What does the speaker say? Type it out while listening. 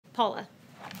Paula.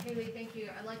 Haley, thank you.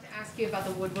 I'd like to ask you about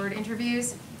the Woodward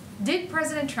interviews. Did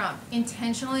President Trump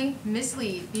intentionally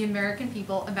mislead the American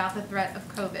people about the threat of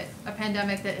COVID, a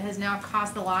pandemic that has now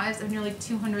cost the lives of nearly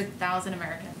 200,000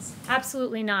 Americans?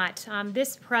 Absolutely not.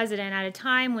 This president, at a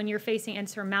time when you're facing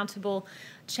insurmountable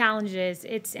challenges,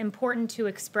 it's important to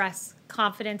express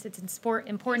confidence. It's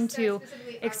important to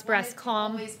express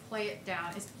calm. Always play it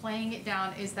down. Is playing it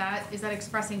down, is that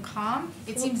expressing calm?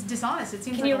 It seems dishonest. It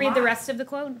seems Can like you a read lie. the rest of the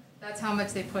quote? That's how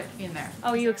much they put in there.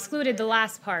 Oh, you excluded the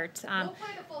last part. We'll play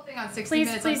the full thing on 60 Please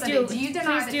Minutes do. on Sunday. Do you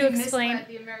deny that he Explain. misled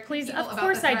the American Please, people of about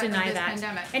course the I threat of deny this that.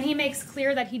 pandemic? And he makes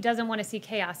clear that he doesn't want to see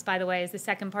chaos, by the way, is the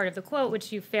second part of the quote,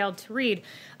 which you failed to read.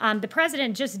 The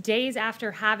president, just days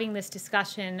after having this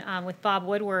discussion with Bob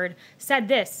Woodward, said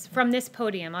this from this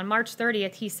podium. On March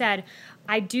 30th, he said,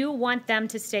 "I do want them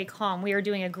to stay calm. We are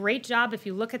doing a great job. If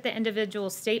you look at the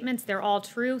individual statements, they're all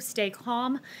true. Stay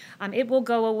calm. It will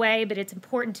go away, but it's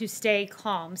important to stay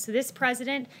calm." So this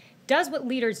president does what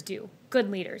leaders do, good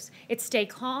leaders. It's stay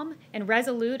calm and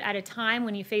resolute at a time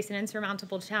when you face an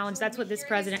insurmountable challenge. That's what this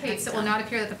president has done. It will not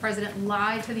appear that the president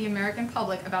lied to the American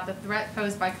public about the threat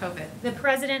posed by COVID. The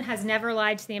president has never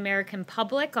lied to the American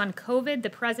public on COVID.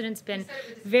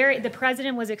 The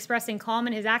president was expressing calm,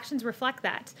 and his actions reflect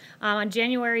that. On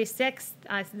January 6th,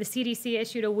 the CDC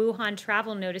issued a Wuhan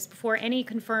travel notice before any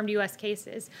confirmed U.S.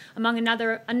 cases, among a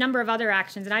number of other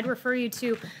actions. And I'd refer you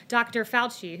to Dr.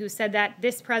 Fauci, who said that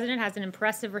this president has an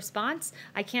impressive response.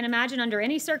 I can't imagine under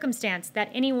any circumstance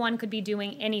that anyone could be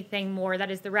doing anything more.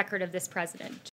 That is the record of this president.